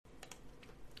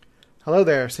Hello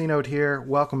there, C Note here.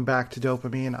 Welcome back to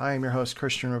Dopamine. I am your host,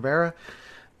 Christian Rivera,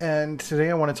 and today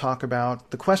I want to talk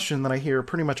about the question that I hear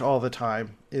pretty much all the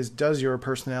time is, does your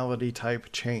personality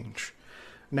type change?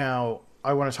 Now,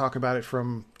 I want to talk about it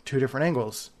from two different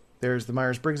angles. There's the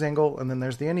Myers-Briggs angle, and then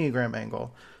there's the Enneagram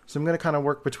angle. So I'm going to kind of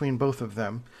work between both of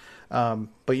them.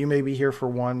 But you may be here for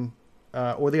one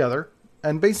or the other.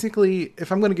 And basically,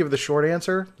 if I'm going to give the short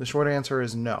answer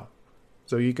is no.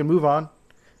 So you can move on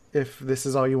if this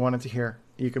is all you wanted to hear.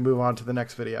 You can move on to the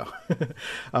next video.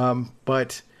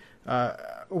 But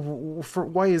for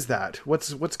why is that?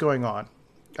 What's going on?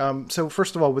 So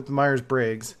first of all, with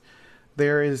Myers-Briggs,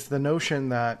 there is the notion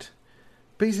that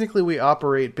basically we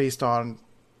operate based on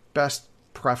best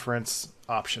preference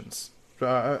options,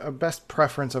 a best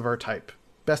preference of our type.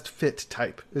 Best fit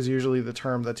type is usually the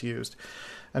term that's used.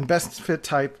 And best fit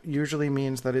type usually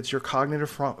means that it's your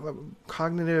cognitive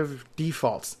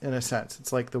defaults, in a sense.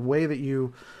 It's like the way that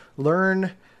you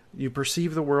learn, you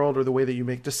perceive the world, or the way that you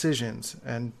make decisions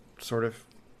and sort of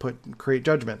create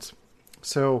judgments.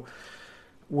 So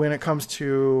when it comes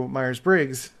to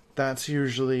Myers-Briggs, that's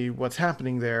usually what's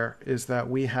happening there, is that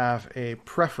we have a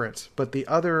preference, but the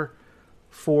other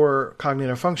four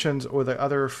cognitive functions, or the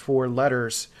other four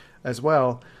letters as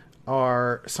well,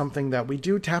 are something that we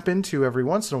do tap into every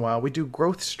once in a while. We do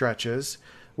growth stretches.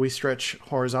 We stretch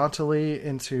horizontally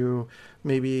into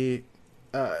maybe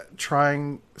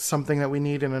trying something that we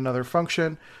need in another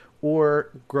function, or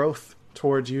growth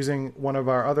towards using one of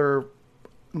our other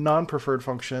non-preferred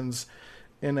functions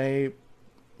in a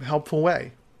helpful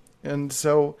way. And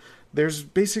so there's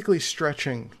basically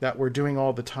stretching that we're doing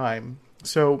all the time.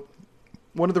 So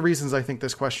one of the reasons I think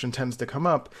this question tends to come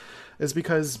up is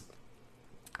because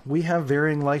we have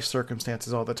varying life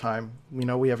circumstances all the time.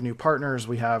 We have new partners,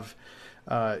 we have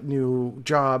new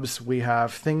jobs, we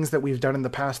have things that we've done in the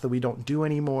past that we don't do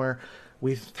anymore.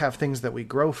 We have things that we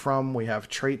grow from, we have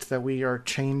traits that we are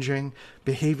changing,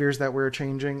 behaviors that we're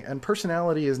changing, and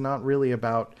personality is not really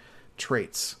about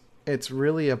traits. It's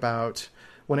really about,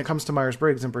 when it comes to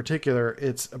Myers-Briggs in particular,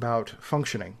 it's about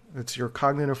functioning. It's your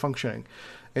cognitive functioning.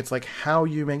 It's like how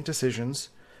you make decisions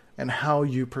and how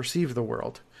you perceive the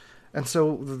world. And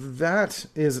so that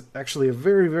is actually a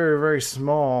very, very, very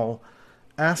small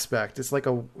aspect. It's like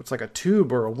a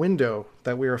tube or a window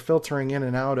that we are filtering in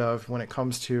and out of when it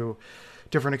comes to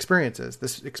different experiences.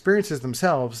 The experiences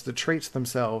themselves, the traits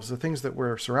themselves, the things that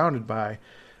we're surrounded by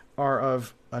are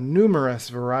of a numerous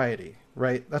variety,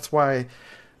 right? That's why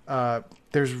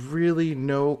there's really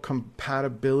no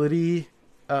compatibility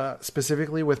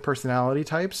specifically with personality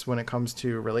types when it comes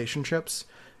to relationships.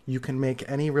 You can make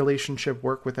any relationship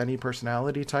work with any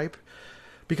personality type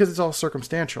because it's all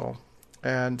circumstantial.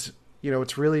 And,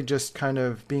 it's really just kind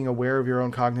of being aware of your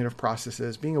own cognitive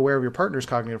processes, being aware of your partner's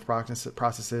cognitive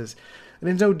processes. And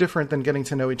it's no different than getting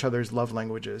to know each other's love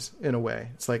languages in a way.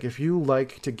 It's like if you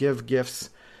like to give gifts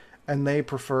and they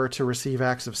prefer to receive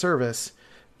acts of service,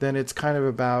 then it's kind of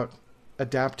about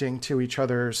adapting to each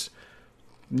other's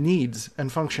needs and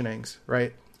functionings,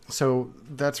 right? So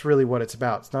that's really what it's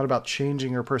about. It's not about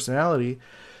changing your personality,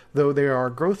 though there are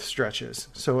growth stretches.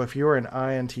 So if you're an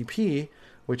INTP,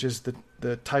 which is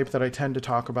the type that I tend to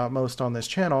talk about most on this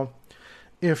channel,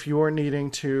 if you're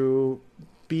needing to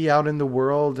be out in the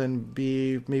world and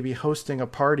be maybe hosting a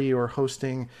party or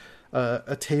hosting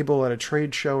a table at a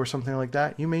trade show or something like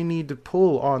that, you may need to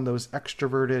pull on those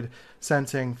extroverted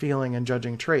sensing, feeling, and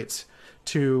judging traits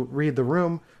to read the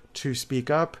room, to speak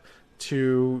up,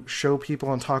 to show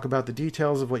people and talk about the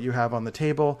details of what you have on the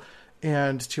table,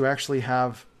 and to actually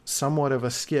have somewhat of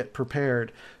a skit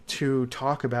prepared to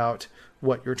talk about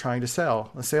what you're trying to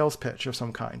sell, a sales pitch of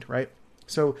some kind, right?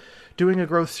 So doing a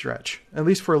growth stretch, at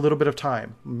least for a little bit of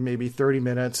time, maybe 30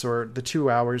 minutes or the 2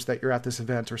 hours that you're at this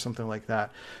event or something like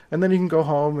that. And then you can go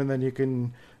home and then you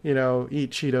can,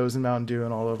 eat Cheetos and Mountain Dew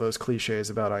and all of those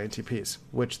cliches about INTPs,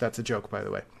 which that's a joke, by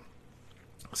the way.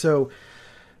 So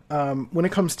when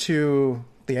it comes to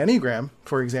the Enneagram,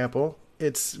 for example,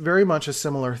 it's very much a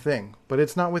similar thing, but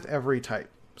it's not with every type.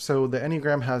 So the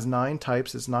Enneagram has 9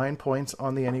 types. It's 9 points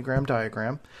on the Enneagram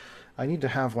diagram. I need to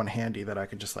have one handy that I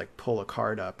can just pull a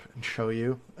card up and show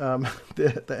you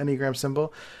the Enneagram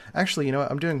symbol. Actually, you know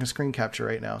what? I'm doing a screen capture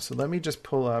right now. So let me just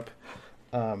pull up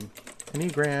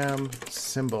Enneagram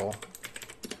symbol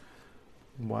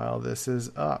while this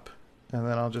is up. And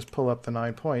then I'll just pull up the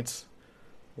 9 points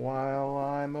while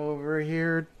I'm over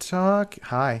here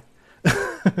Hi.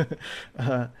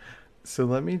 So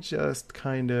let me just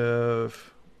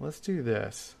let's do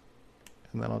this.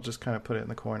 And then I'll just kind of put it in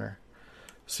the corner.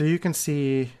 So you can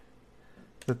see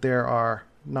that there are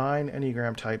 9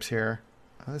 Enneagram types here.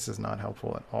 Oh, this is not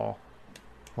helpful at all.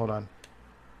 Hold on.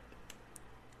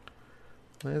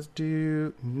 Let's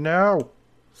do... No!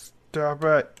 Stop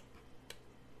it!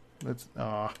 Let's...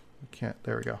 Aw, we can't.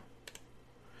 There we go.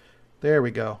 There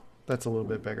we go. That's a little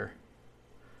bit bigger.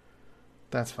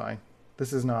 That's fine.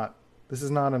 This is not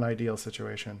an ideal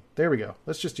situation. There we go.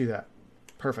 Let's just do that.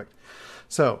 Perfect.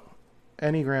 So,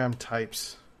 Enneagram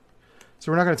types.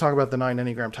 So we're not going to talk about the 9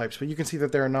 Enneagram types, but you can see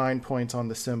that there are 9 points on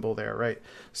the symbol there, right?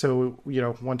 So,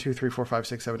 1, 2, 3, 4, 5,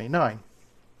 6, 7, 8, 9.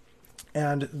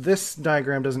 And this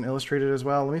diagram doesn't illustrate it as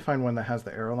well. Let me find one that has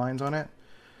the arrow lines on it.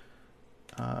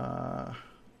 I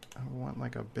want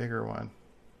like a bigger one.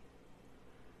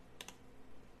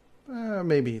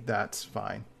 Maybe that's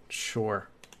fine. Sure.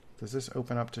 Does this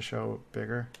open up to show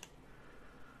bigger?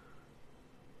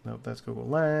 Nope, that's Google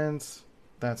Lens.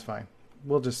 That's fine.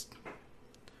 We'll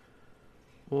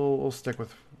stick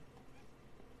with...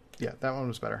 Yeah, that one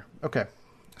was better. Okay.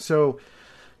 So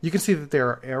you can see that there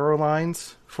are arrow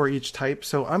lines for each type.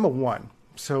 So I'm a 1.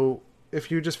 So if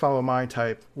you just follow my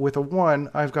type, with a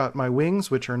 1, I've got my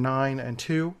wings, which are 9 and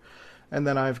 2. And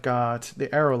then I've got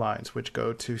the arrow lines, which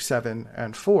go to 7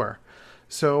 and 4.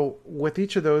 So with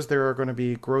each of those, there are going to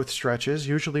be growth stretches.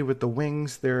 Usually with the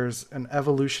wings, there's an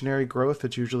evolutionary growth.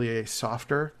 It's usually a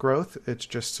softer growth. It's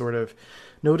just sort of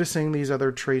noticing these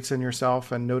other traits in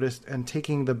yourself and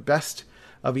taking the best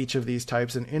of each of these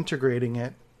types and integrating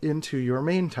it into your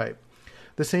main type.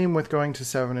 The same with going to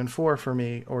 7 and 4 for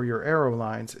me, or your arrow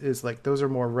lines, is like those are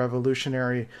more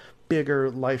revolutionary, bigger,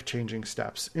 life-changing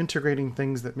steps. Integrating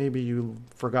things that maybe you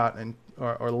forgot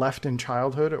or left in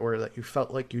childhood, or that you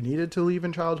felt like you needed to leave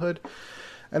in childhood,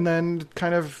 and then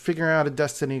kind of figuring out a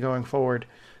destiny going forward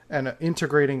and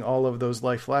integrating all of those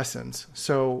life lessons.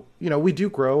 So, we do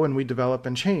grow and we develop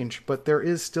and change, but there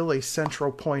is still a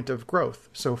central point of growth.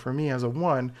 So for me as a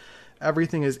 1,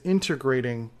 everything is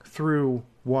integrating through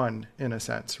 1 in a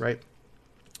sense, right?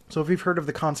 So if you've heard of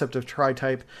the concept of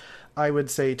tri-type, I would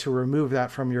say to remove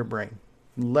that from your brain.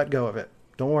 Let go of it.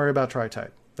 Don't worry about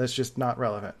tri-type. That's just not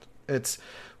relevant. It's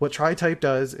what tri-type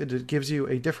does. It gives you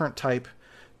a different type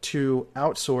to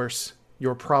outsource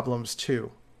your problems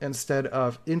to, instead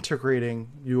of integrating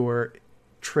your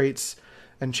traits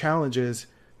and challenges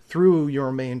through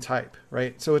your main type,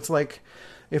 right? So it's like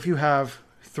if you have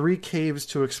 3 caves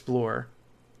to explore,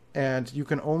 and you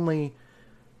can only,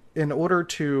 in order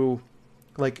to,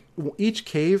 like, each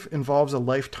cave involves a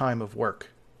lifetime of work.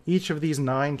 Each of these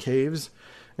 9 caves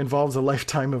involves a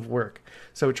lifetime of work.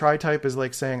 So tri-type is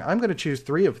like saying, I'm going to choose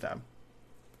 3 of them,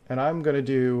 and I'm going to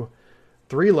do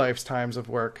 3 lifetimes of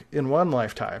work in 1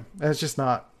 lifetime. And it's just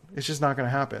not going to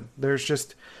happen. There's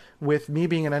just, with me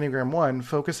being an Enneagram 1,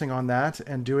 focusing on that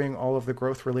and doing all of the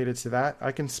growth related to that,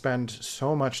 I can spend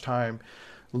so much time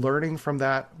learning from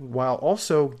that while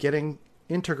also getting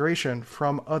integration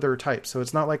from other types. So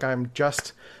it's not like I'm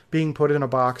just being put in a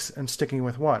box and sticking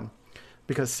with 1.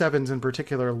 Because 7s in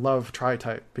particular love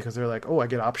tri-type because they're like, oh, I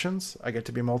get options. I get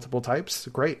to be multiple types.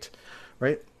 Great.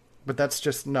 Right? But that's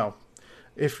just, no.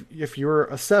 If you're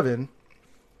a 7,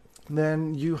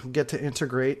 then you get to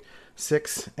integrate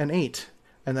 6 and 8,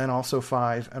 and then also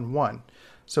 5 and 1.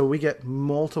 So we get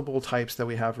multiple types that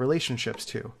we have relationships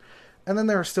to. And then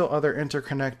there are still other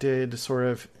interconnected sort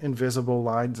of invisible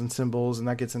lines and symbols, and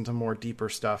that gets into more deeper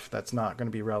stuff that's not going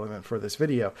to be relevant for this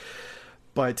video.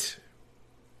 But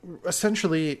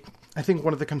essentially, I think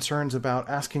one of the concerns about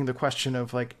asking the question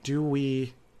of like,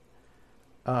 does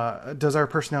our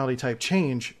personality type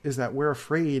change, is that we're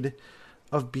afraid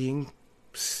of being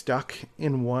stuck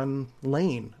in one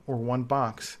lane or one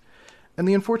box. And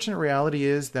the unfortunate reality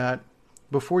is that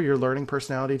before you're learning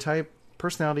personality type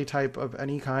of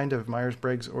any kind, of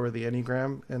Myers-Briggs or the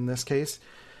Enneagram in this case,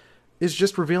 is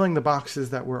just revealing the boxes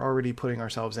that we're already putting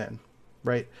ourselves in.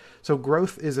 Right? So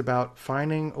growth is about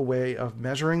finding a way of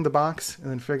measuring the box and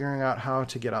then figuring out how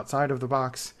to get outside of the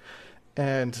box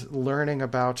and learning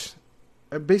about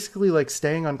basically like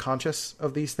staying unconscious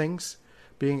of these things,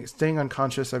 staying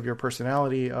unconscious of your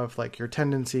personality, of like your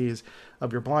tendencies,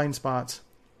 of your blind spots,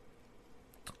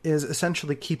 is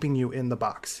essentially keeping you in the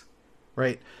box,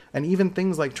 right? And even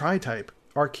things like tri-type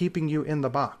are keeping you in the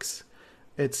box.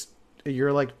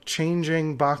 You're like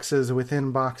changing boxes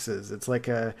within boxes. It's like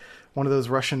one of those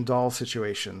Russian doll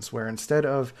situations where instead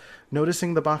of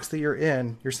noticing the box that you're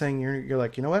in, you're saying you're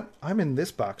like, you know what? I'm in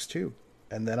this box too.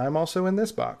 And then I'm also in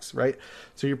this box, right?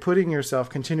 So you're putting yourself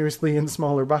continuously in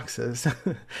smaller boxes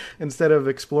instead of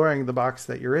exploring the box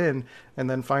that you're in and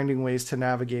then finding ways to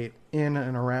navigate in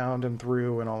and around and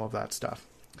through and all of that stuff.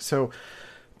 So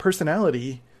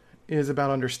personality is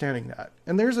about understanding that.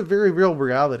 And there's a very real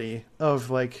reality of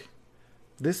like,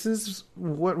 this is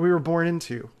what we were born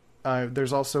into.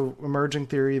 There's also emerging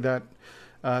theory that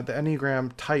The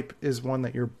Enneagram type is one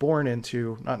that you're born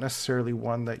into, not necessarily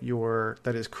one that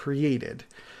is created.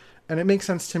 And it makes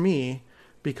sense to me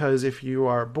because if you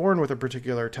are born with a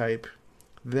particular type,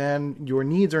 then your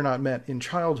needs are not met in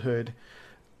childhood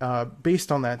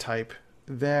based on that type.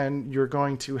 Then you're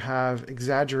going to have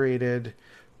exaggerated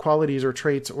qualities or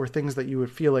traits or things that you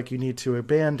would feel like you need to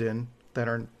abandon that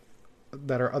are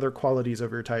other qualities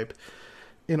of your type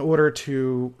in order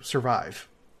to survive,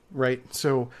 right?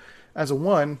 So as a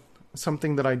 1,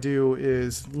 something that I do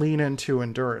is lean into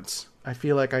endurance. I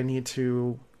feel like I need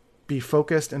to be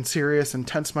focused and serious and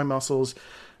tense my muscles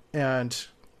and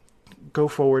go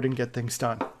forward and get things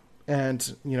done.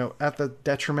 And, at the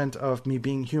detriment of me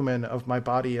being human, of my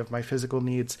body, of my physical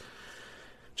needs,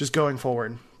 just going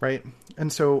forward, right?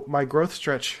 And so my growth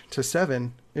stretch to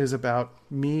 7 is about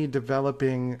me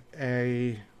developing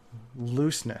a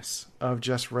looseness of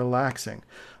just relaxing,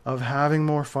 of having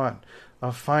more fun,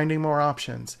 of finding more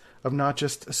options, of not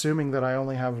just assuming that I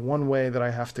only have one way that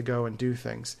I have to go and do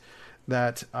things,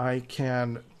 that I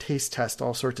can taste test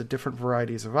all sorts of different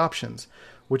varieties of options,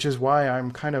 which is why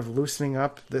I'm kind of loosening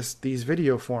up these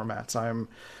video formats. I'm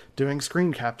doing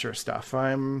screen capture stuff.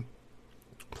 I'm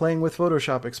playing with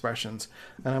Photoshop expressions,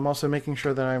 and I'm also making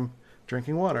sure that I'm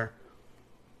drinking water.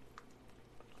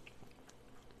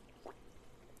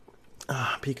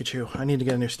 Pikachu. I need to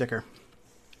get a new sticker.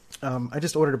 I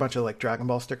just ordered a bunch of Dragon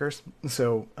Ball stickers,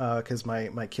 so because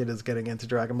my kid is getting into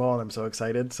Dragon Ball and I'm so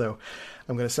excited, so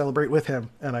I'm going to celebrate with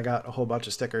him, and I got a whole bunch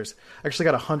of stickers. I actually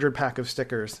got 100 pack of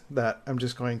stickers that I'm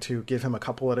just going to give him a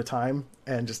couple at a time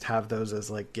and just have those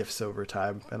as gifts over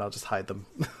time, and I'll just hide them.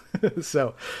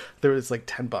 So there was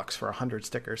 $10 for 100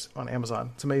 stickers on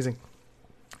Amazon. It's amazing.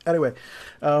 Anyway,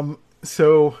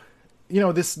 so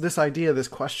this idea, this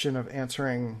question of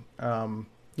answering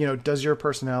does your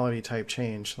personality type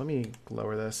change? Let me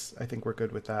lower this. I think we're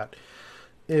good with that.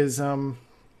 Is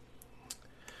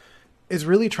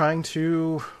really trying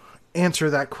to answer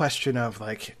that question of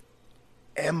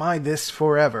am I this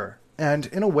forever? And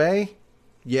in a way,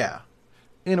 yeah.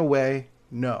 In a way,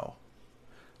 no.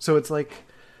 So it's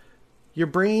your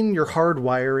brain, your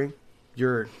hardwiring,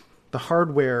 the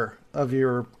hardware of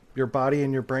your body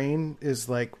and your brain is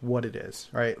what it is,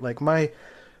 right?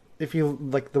 If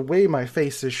you the way my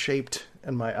face is shaped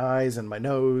and my eyes and my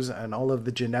nose and all of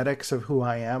the genetics of who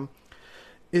I am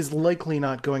is likely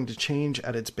not going to change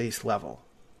at its base level.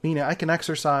 Meaning I can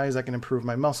exercise, I can improve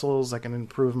my muscles, I can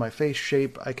improve my face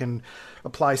shape, I can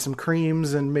apply some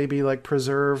creams and maybe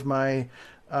preserve my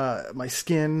my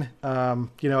skin.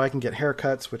 I can get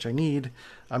haircuts, which I need.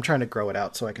 I'm trying to grow it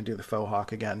out so I can do the faux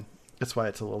hawk again. That's why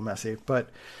it's a little messy. But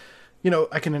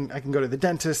I can go to the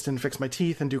dentist and fix my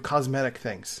teeth and do cosmetic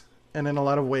things. And in a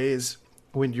lot of ways,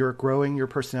 when you're growing your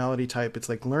personality type, it's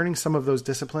learning some of those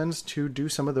disciplines to do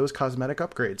some of those cosmetic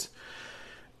upgrades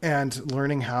and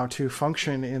learning how to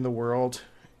function in the world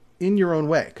in your own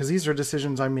way. Because these are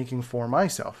decisions I'm making for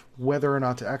myself, whether or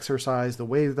not to exercise, the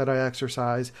way that I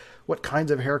exercise, what kinds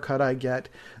of haircut I get,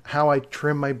 how I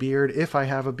trim my beard, if I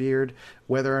have a beard,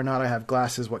 whether or not I have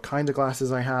glasses, what kind of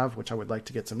glasses I have, which I would like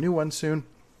to get some new ones soon.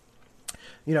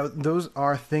 Those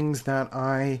are things that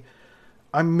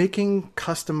I'm making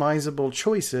customizable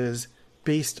choices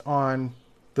based on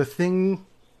the thing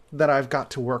that I've got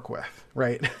to work with,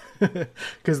 right?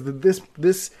 Because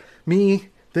this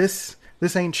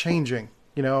ain't changing,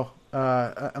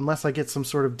 unless I get some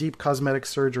sort of deep cosmetic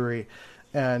surgery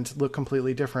and look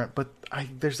completely different. But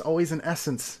there's always an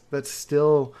essence that's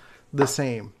still the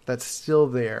same, that's still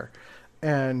there.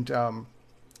 And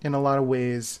in a lot of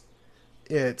ways,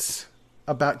 it's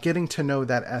about getting to know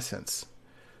that essence.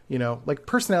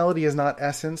 Personality is not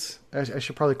essence. I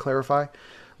should probably clarify.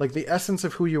 The essence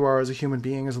of who you are as a human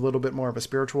being is a little bit more of a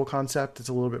spiritual concept. It's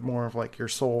a little bit more of your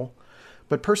soul.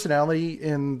 But personality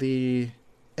in the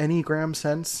Enneagram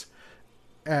sense,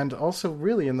 and also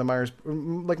really in the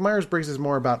Myers-Briggs is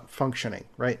more about functioning,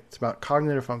 right? It's about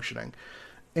cognitive functioning.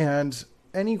 And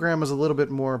Enneagram is a little bit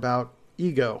more about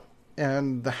ego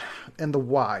and the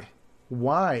why.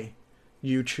 Why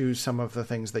you choose some of the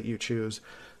things that you choose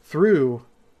through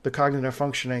the cognitive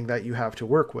functioning that you have to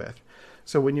work with.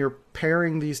 So when you're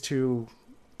pairing these two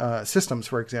systems,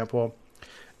 for example,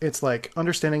 it's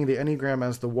understanding the Enneagram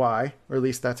as the why, or at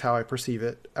least that's how I perceive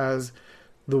it, as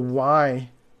the why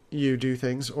you do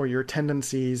things, or your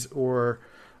tendencies, or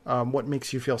what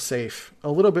makes you feel safe.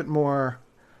 A little bit more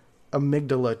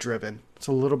amygdala driven. It's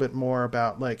a little bit more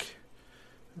about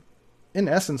in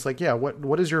essence,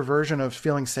 what is your version of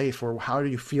feeling safe, or how do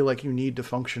you feel like you need to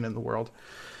function in the world?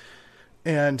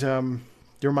 And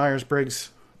your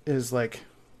Myers-Briggs is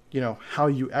how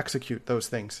you execute those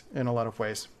things in a lot of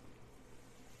ways.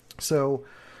 So,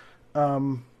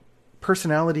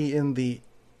 personality in the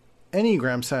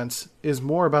Enneagram sense is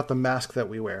more about the mask that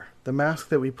we wear, the mask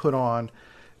that we put on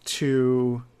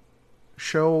to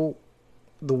show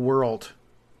the world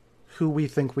who we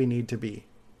think we need to be,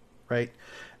 right?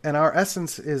 And our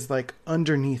essence is like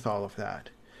underneath all of that.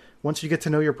 Once you get to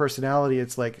know your personality,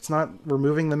 it's like it's not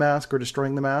removing the mask or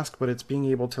destroying the mask, but it's being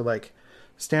able to like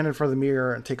stand in front of the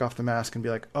mirror and take off the mask and be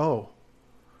like, oh,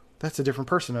 that's a different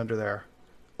person under there.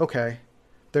 Okay,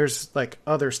 there's like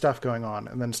other stuff going on,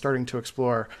 and then starting to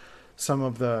explore some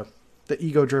of the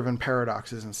ego-driven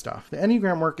paradoxes and stuff. The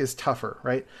Enneagram work is tougher,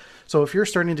 right? So if you're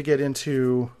starting to get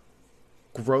into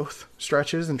growth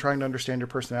stretches and trying to understand your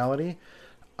personality,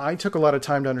 I took a lot of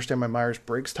time to understand my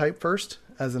Myers-Briggs type first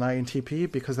as an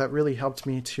INTP, because that really helped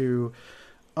me to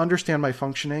understand my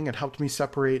functioning. It helped me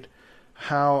separate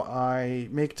how I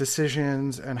make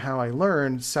decisions and how I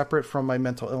learn separate from my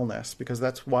mental illness, because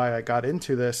that's why I got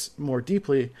into this more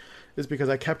deeply, is because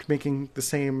I kept making the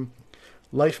same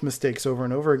life mistakes over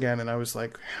and over again. And I was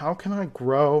like, how can I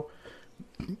grow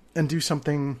and do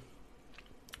something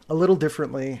a little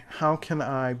differently? How can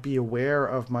I be aware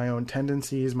of my own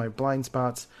tendencies, my blind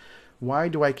spots? Why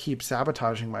do I keep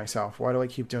sabotaging myself? Why do I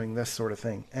keep doing this sort of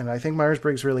thing? And I think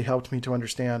Myers-Briggs really helped me to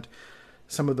understand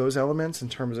some of those elements in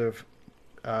terms of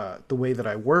the way that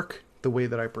I work, the way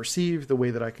that I perceive, the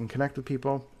way that I can connect with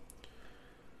people.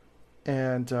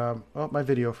 And, oh, my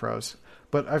video froze.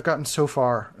 But I've gotten so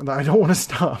far that I don't want to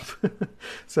stop.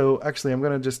 So actually, I'm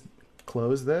going to just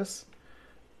close this.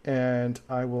 And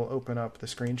I will open up the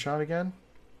screenshot again.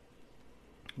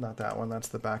 Not that one. That's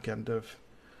the back end of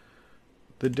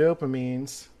the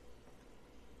dopamines.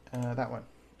 That one.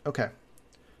 Okay.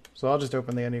 So I'll just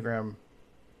open the Enneagram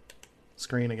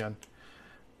screen again.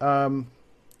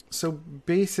 So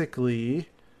basically,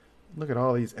 look at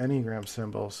all these Enneagram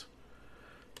symbols.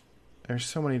 There's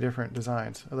so many different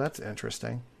designs. Oh, that's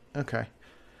interesting. Okay.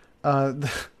 The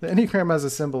Enneagram as a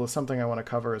symbol is something I want to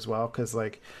cover as well, because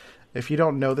like, if you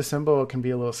don't know the symbol, it can be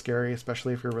a little scary,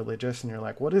 especially if you're religious and you're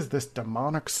like, what is this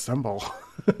demonic symbol?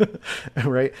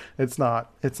 Right? It's not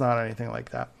anything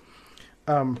like that.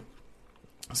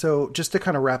 So just to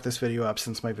kind of wrap this video up,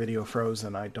 since my video froze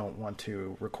and I don't want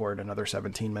to record another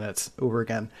 17 minutes over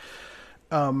again.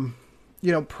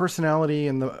 Personality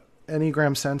in the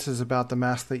Enneagram sense is about the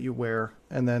mask that you wear.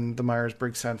 And then the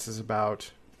Myers-Briggs sense is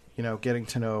about, getting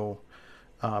to know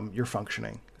your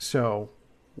functioning. So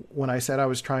when I said I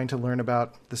was trying to learn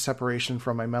about the separation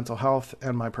from my mental health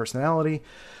and my personality,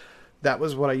 that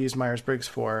was what I used Myers-Briggs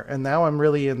for. And now I'm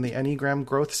really in the Enneagram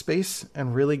growth space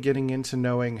and really getting into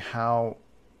knowing how,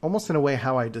 almost in a way,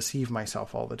 how I deceive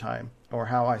myself all the time, or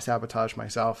how I sabotage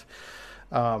myself.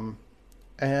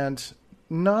 And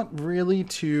not really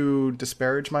to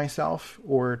disparage myself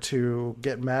or to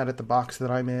get mad at the box that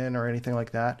I'm in or anything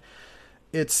like that.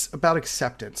 It's about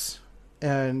acceptance.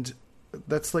 And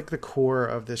that's like the core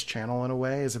of this channel in a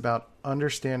way, is about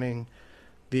understanding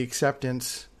the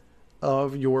acceptance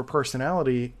of your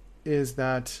personality, is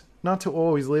that not to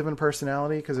always live in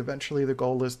personality, because eventually the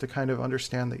goal is to kind of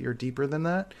understand that you're deeper than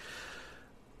that.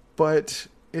 But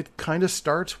it kind of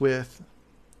starts with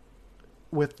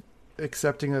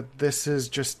accepting that this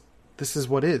is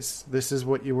what is. This is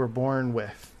what you were born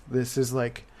with. This is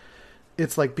like,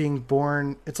 it's like being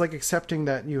born. It's like accepting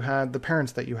that you had the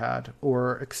parents that you had,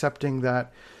 or accepting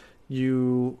that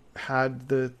you had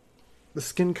the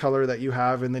skin color that you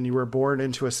have, and then you were born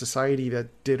into a society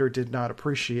that did or did not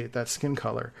appreciate that skin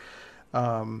color,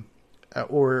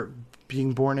 or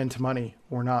being born into money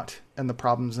or not, and the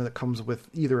problems that comes with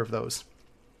either of those.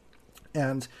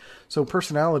 And so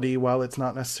personality, while it's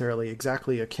not necessarily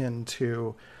exactly akin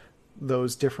to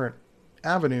those different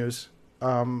avenues,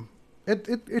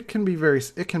 it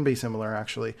can be similar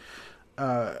actually.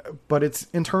 But it's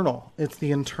internal. It's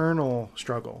the internal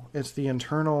struggle. It's the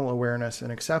internal awareness and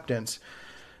acceptance,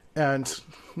 and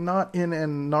not in a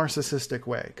narcissistic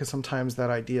way. Because sometimes that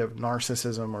idea of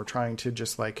narcissism, or trying to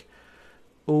just like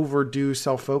overdo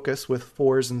self-focus with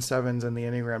 4s and 7s and the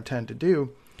Enneagram tend to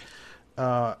do,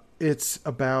 it's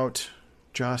about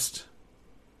it's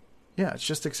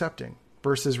just accepting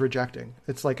versus rejecting.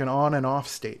 It's like an on and off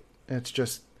state. It's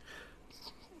just,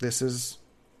 this is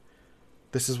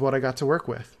what I got to work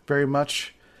with. Very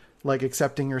much like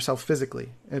accepting yourself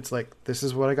physically. It's like, this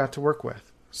is what I got to work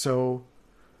with. So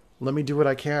let me do what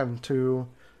I can to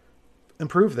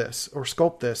improve this or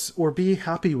sculpt this or be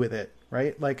happy with it,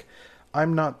 right? Like,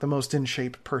 I'm not the most in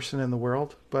shape person in the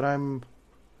world, but I'm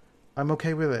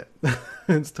okay with it.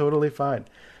 It's totally fine.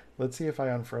 Let's see if I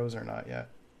unfroze or not yet.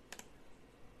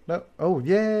 No. Oh,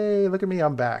 yay. Look at me.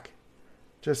 I'm back.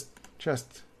 Just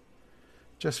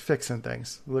just fixing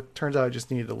things. Look, turns out I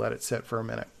just needed to let it sit for a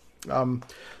minute.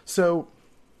 So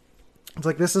it's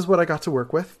like, this is what I got to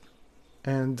work with.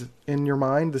 And in your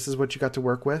mind, this is what you got to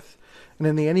work with. And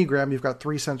in the Enneagram, you've got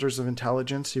 3 centers of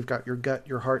intelligence. You've got your gut,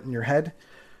 your heart, and your head.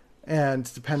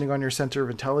 And depending on your center of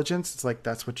intelligence, it's like,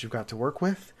 that's what you've got to work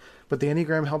with. But the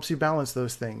Enneagram helps you balance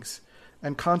those things.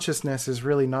 And consciousness is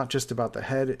really not just about the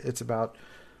head. It's about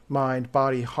mind,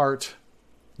 body, heart,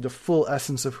 the full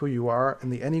essence of who you are.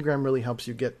 And the Enneagram really helps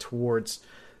you get towards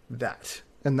that.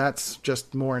 And that's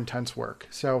just more intense work.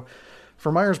 So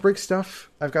for Myers-Briggs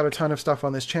stuff, I've got a ton of stuff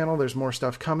on this channel. There's more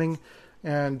stuff coming.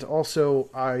 And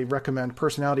also, I recommend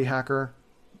Personality Hacker.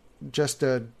 Just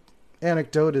an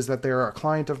anecdote is that they're a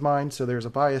client of mine, so there's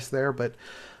a bias there. But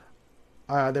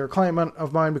they're a client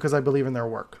of mine because I believe in their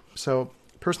work. So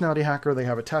Personality Hacker, they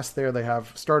have a test there. They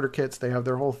have starter kits. They have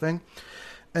their whole thing.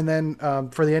 And then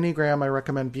for the Enneagram, I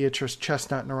recommend Beatrice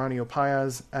Chestnut and Aranio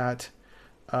Paez at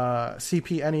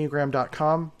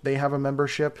cpenneagram.com. They have a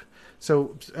membership.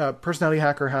 So Personality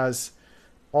Hacker has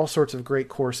all sorts of great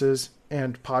courses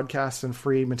and podcasts and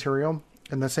free material.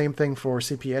 And the same thing for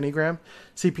CP Enneagram.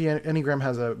 CP Enneagram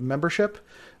has a membership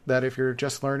that if you're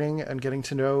just learning and getting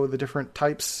to know the different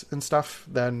types and stuff,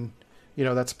 then, you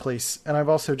know, that's a place. And I've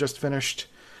also just finished,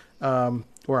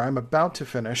 or I'm about to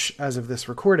finish as of this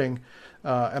recording,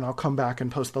 and I'll come back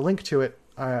and post the link to it,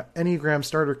 Enneagram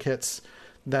starter kits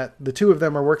that the 2 of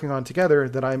them are working on together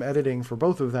that I'm editing for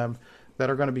both of them, that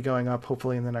are going to be going up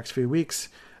hopefully in the next few weeks.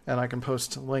 And I can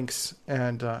post links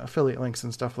and affiliate links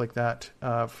and stuff like that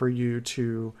for you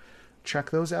to check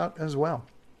those out as well.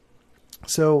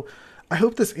 So I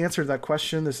hope this answered that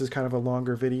question. This is kind of a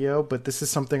longer video, but this is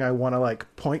something I want to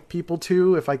like point people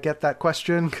to if I get that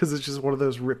question, because it's just one of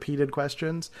those repeated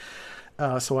questions.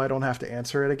 So I don't have to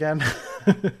answer it again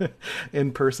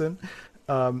in person.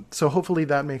 So hopefully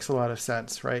that makes a lot of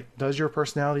sense, right? Does your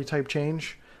personality type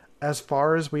change? As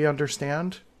far as we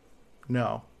understand,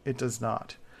 no, it does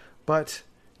not. But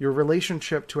your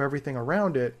relationship to everything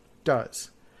around it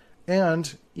does.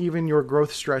 And even your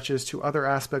growth stretches to other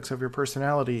aspects of your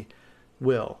personality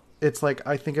will. It's like,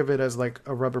 I think of it as like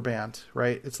a rubber band,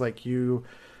 right? It's like you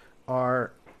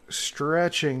are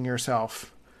stretching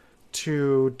yourself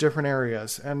to different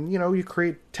areas. And, you know, you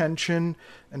create tension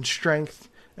and strength.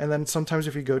 And then sometimes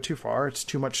if you go too far, it's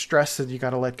too much stress and you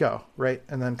got to let go, right?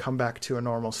 And then come back to a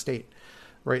normal state,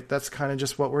 right? That's kind of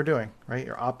just what we're doing, right?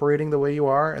 You're operating the way you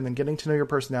are, and then getting to know your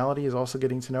personality is also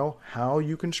getting to know how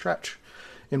you can stretch,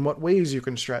 in what ways you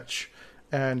can stretch,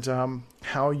 and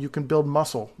how you can build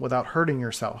muscle without hurting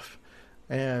yourself,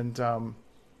 and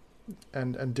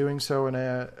doing so in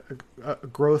a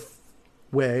growth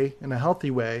way, in a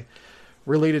healthy way,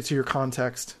 related to your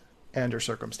context and your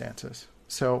circumstances.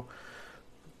 So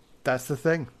that's the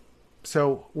thing.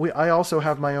 So I also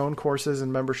have my own courses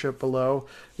and membership below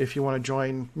if you want to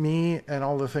join me and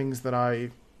all the things that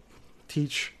I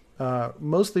teach,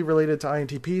 mostly related to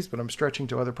INTPs, but I'm stretching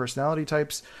to other personality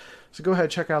types. So go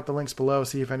ahead, check out the links below,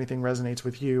 see if anything resonates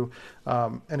with you.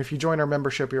 And if you join our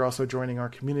membership, you're also joining our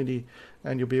community,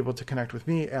 and you'll be able to connect with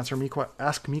me,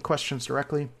 ask me questions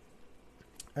directly.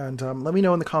 And let me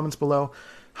know in the comments below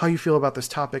how you feel about this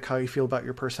topic, how you feel about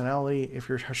your personality. If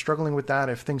you're struggling with that,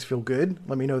 if things feel good,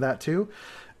 let me know that too.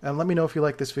 And let me know if you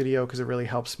like this video, because it really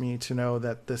helps me to know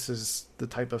that this is the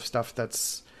type of stuff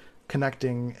that's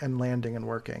connecting and landing and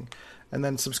working. And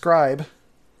then subscribe,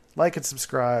 like and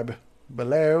subscribe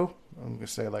below. I'm going to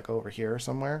say like over here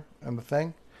somewhere on the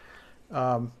thing.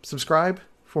 Subscribe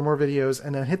for more videos,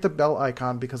 and then hit the bell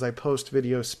icon because I post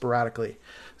videos sporadically.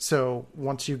 So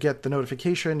once you get the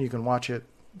notification, you can watch it,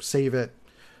 save it,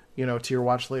 you know, to your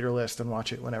watch later list and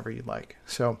watch it whenever you'd like.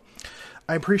 So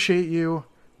I appreciate you.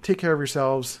 Take care of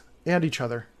yourselves and each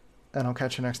other, and I'll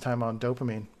catch you next time on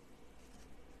Dopamine.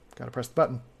 Gotta press the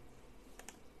button.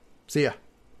 See ya.